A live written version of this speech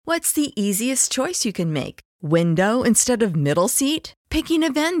What's the easiest choice you can make? Window instead of middle seat? Picking a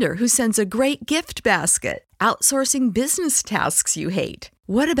vendor who sends a great gift basket? Outsourcing business tasks you hate?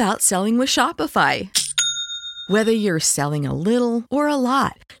 What about selling with Shopify? Whether you're selling a little or a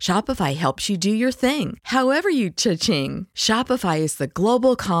lot, Shopify helps you do your thing, however you cha-ching. Shopify is the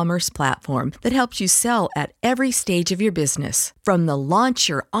global commerce platform that helps you sell at every stage of your business. From the launch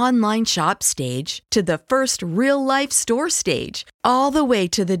your online shop stage to the first real-life store stage, all the way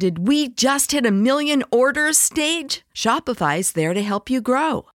to the did we just hit a million orders stage. Shopify's there to help you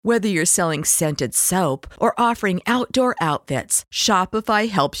grow. Whether you're selling scented soap or offering outdoor outfits, Shopify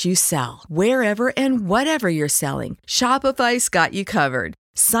helps you sell. Wherever and whatever you're selling, Shopify's got you covered.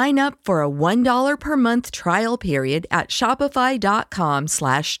 Sign up for a $1 per month trial period at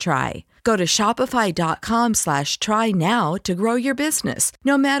shopify.com/try. Go to shopify.com/try now to grow your business,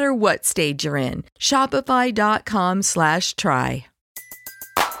 no matter what stage you're in. Shopify.com/try.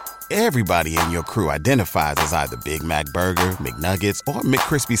 Everybody in your crew identifies as either Big Mac Burger, McNuggets, or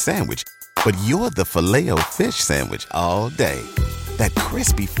McCrispy Sandwich. But you're the Filet-O-Fish Sandwich all day. That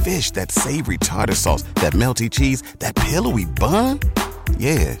crispy fish, that savory tartar sauce, that melty cheese, that pillowy bun.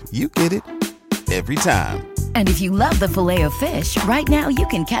 Yeah, you get it. Every time. And if you love the Filet-O-Fish, right now you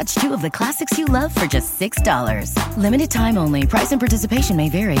can catch two of the classics you love for just $6. Limited time only. Price and participation may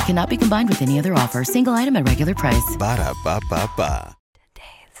vary. Cannot be combined with any other offer. Single item at regular price. Ba-da-ba-ba-ba.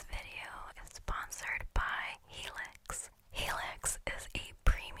 Today's video is sponsored by Helix. Helix is a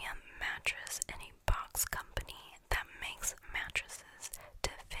premium mattress and a box company that makes mattresses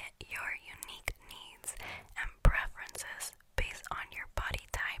to fit your unique needs and preferences based on your body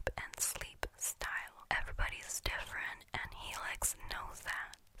type and sleep style. Everybody's different and Helix knows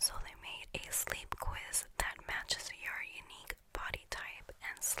that. So they made a sleep quiz that matches your unique body type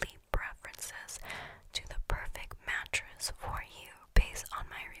and sleep preferences to the perfect mattress for you. Based on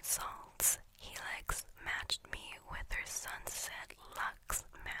my results, Helix matched me with their Sunset Luxe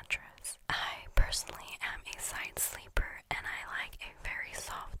mattress. I personally am a side sleeper and I like a very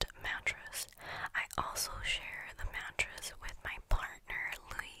soft mattress. I also share the mattress with my partner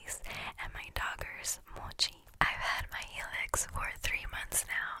Luis and my doggers Mochi. I've had my Helix for 3 months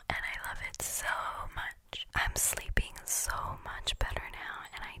now and I love it so much. I'm sleeping so much better now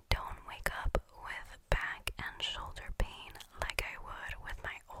and I don't wake up with back and shoulder pain like I would with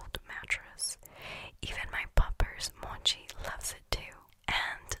my old mattress. Even my puppers Mochi loves it too.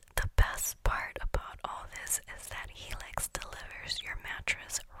 And the best part about all this is that Helix delivers your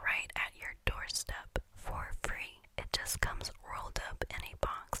mattress right at your doorstep for free. It just comes rolled up in a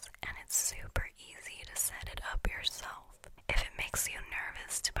box and it's super easy to set it up yourself. If it makes you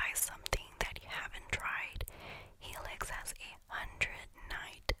nervous to buy something that you haven't tried, Helix has a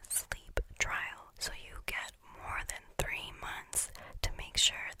 100-night sleep trial, so you get more than 3 months to make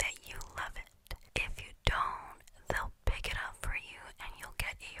sure that you love it. If you don't, they'll pick it up for you and you'll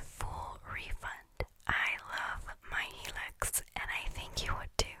get a full refund. I love my Helix and I think you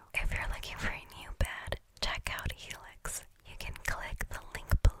would too. If you're looking for a new bed, check out Helix. You can click the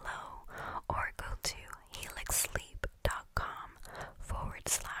link below or go to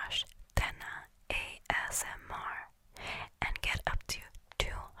helixsleep.com/Tena ASMR and get up to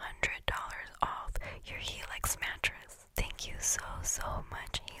 $200 off your Helix mattress. Thank you so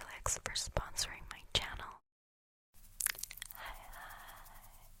much, Helix, for sponsoring my channel. Hello.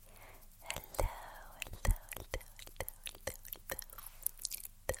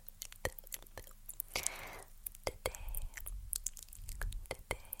 Today,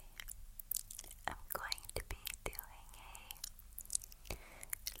 I'm going to be doing a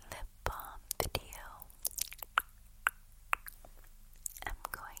lip balm video. I'm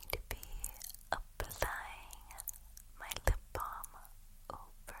going to be applying my lip balm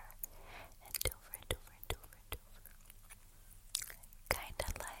over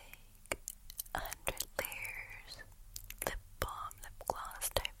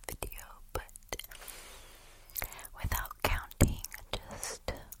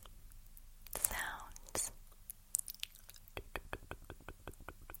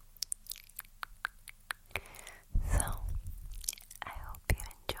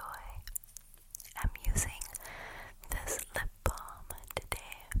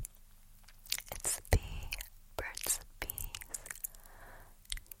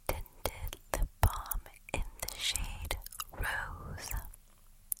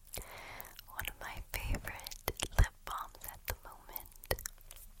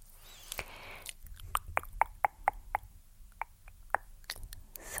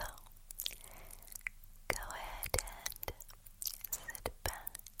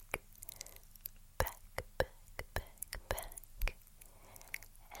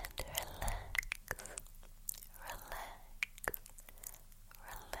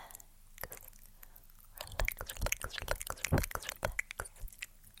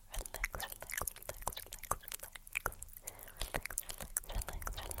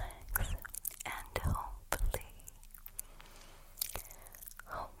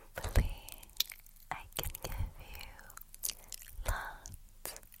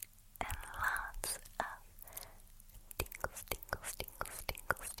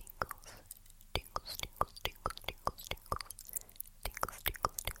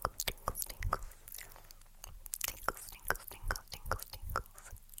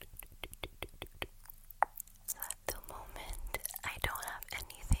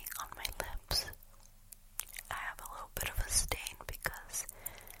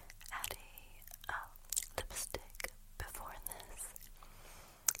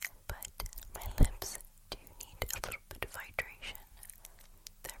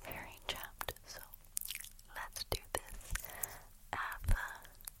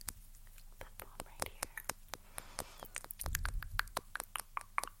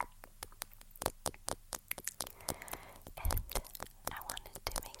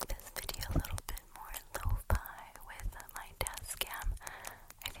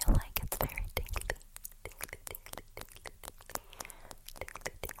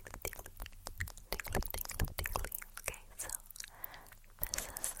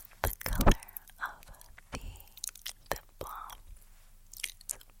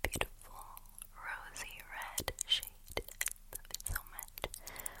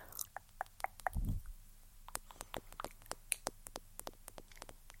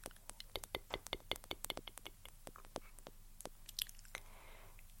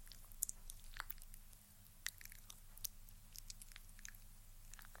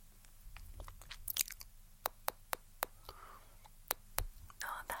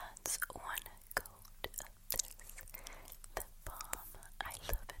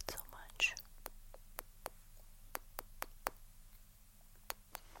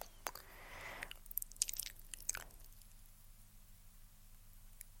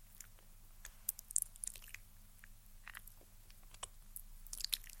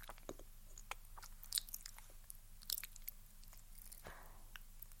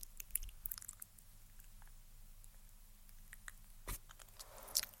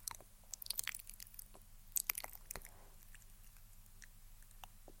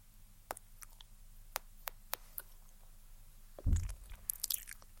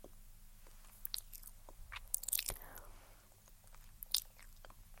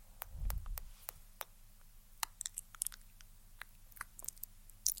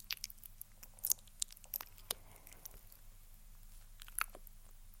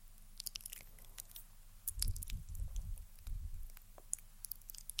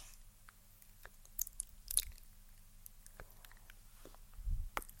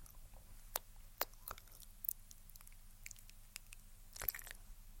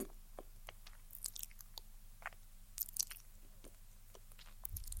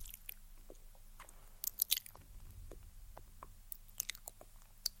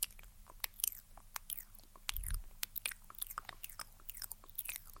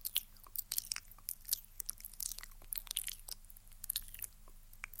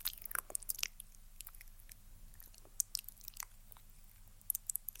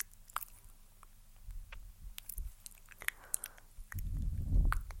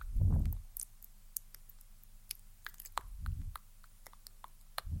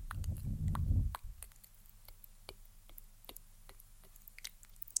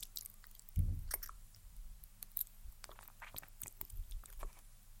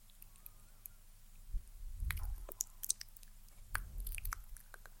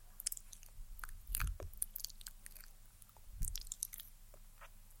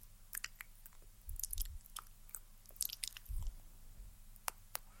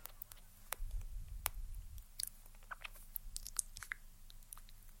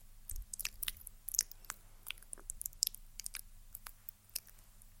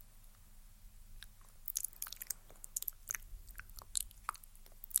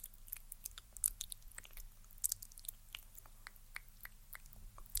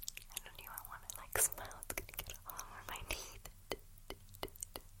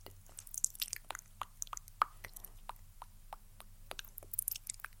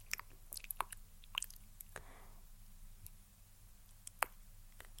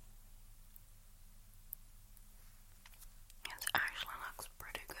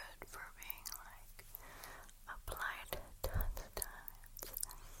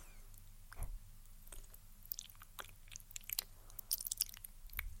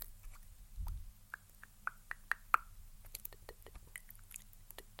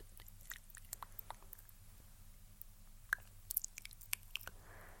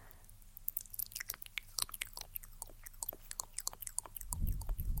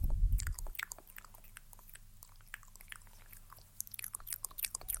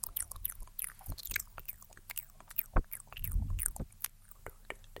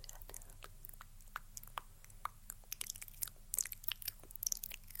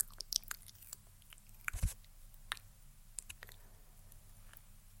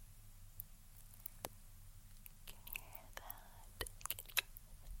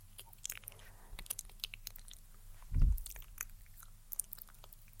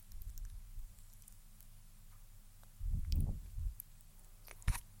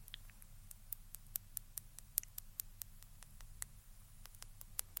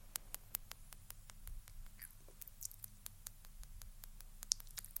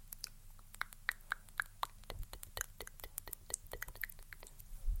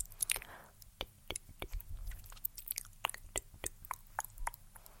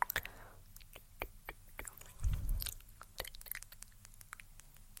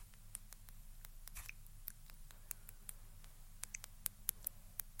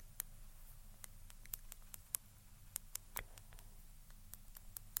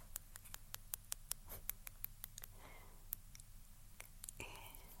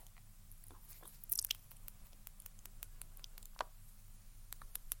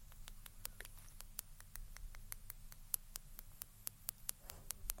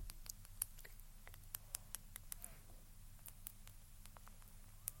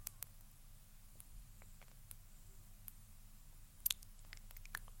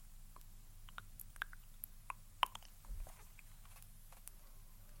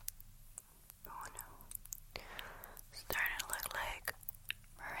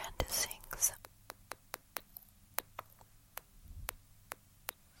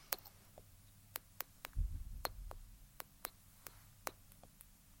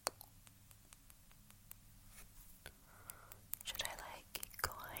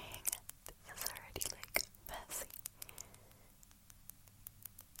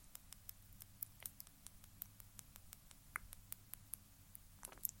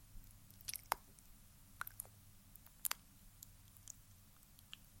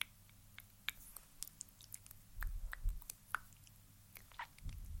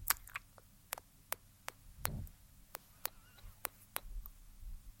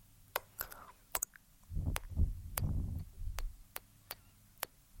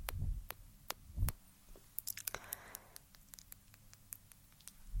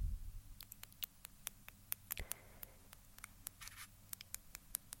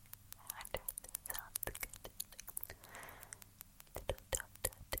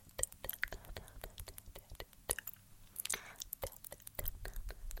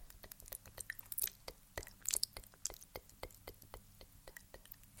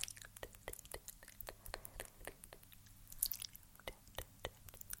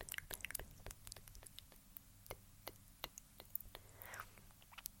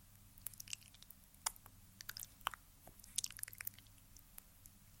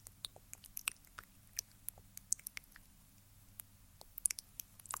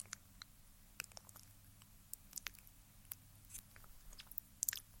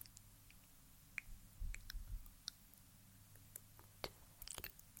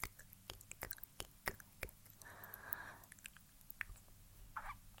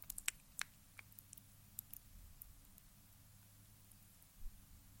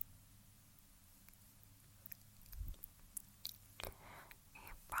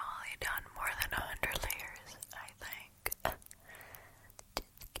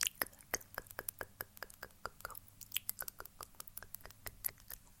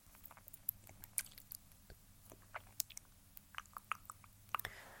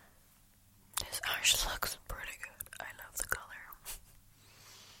which looks pretty good. I love the color.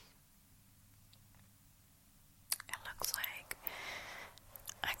 It looks like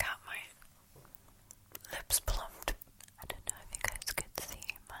I got my lips plumped. I don't know if you guys could see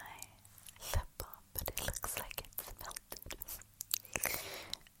my lip balm, but it looks like it's melted.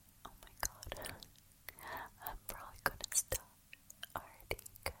 Oh my god. I'm probably gonna stop already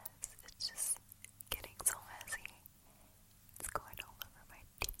because it's just getting so messy. It's going all over my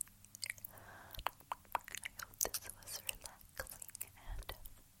teeth. I hope this was relaxing and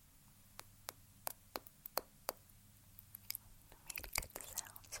made good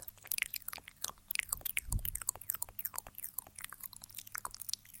sounds.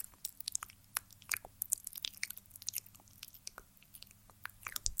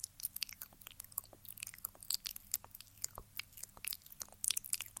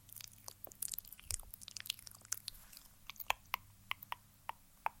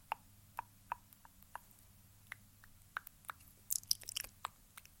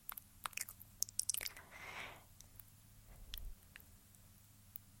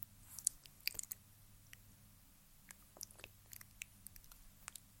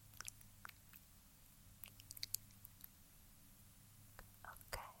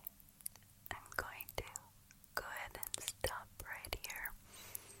 Okay, I'm going to go ahead and stop right here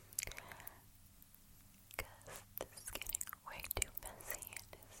because this is getting way too messy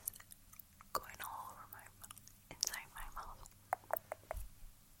and is going all over my inside my mouth.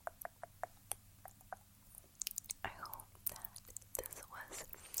 I hope that this was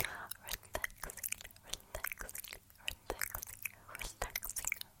relaxing.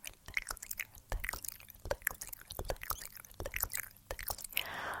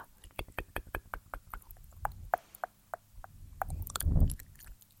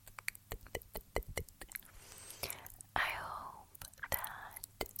 I hope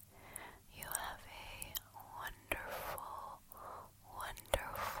that you have a wonderful,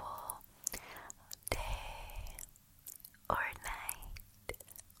 wonderful day or night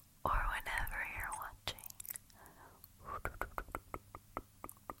or whenever you're watching.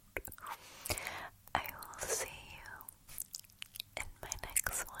 I will see you in my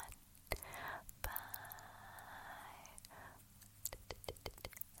next one. Bye.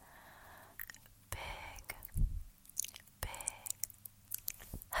 Big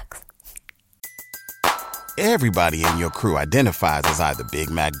hugs. Everybody in your crew identifies as either Big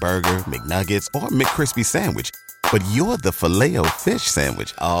Mac Burger, McNuggets, or McCrispy Sandwich. But you're the Filet-O-Fish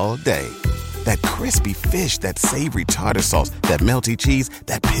Sandwich all day. That crispy fish, that savory tartar sauce, that melty cheese,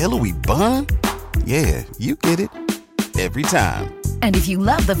 that pillowy bun. Yeah, you get it. Every time. And if you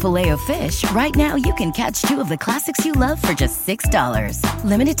love the Filet-O-Fish, right now you can catch two of the classics you love for just $6.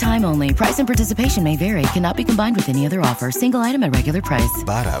 Limited time only. Price and participation may vary. Cannot be combined with any other offer. Single item at regular price.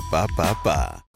 Ba-da-ba-ba-ba.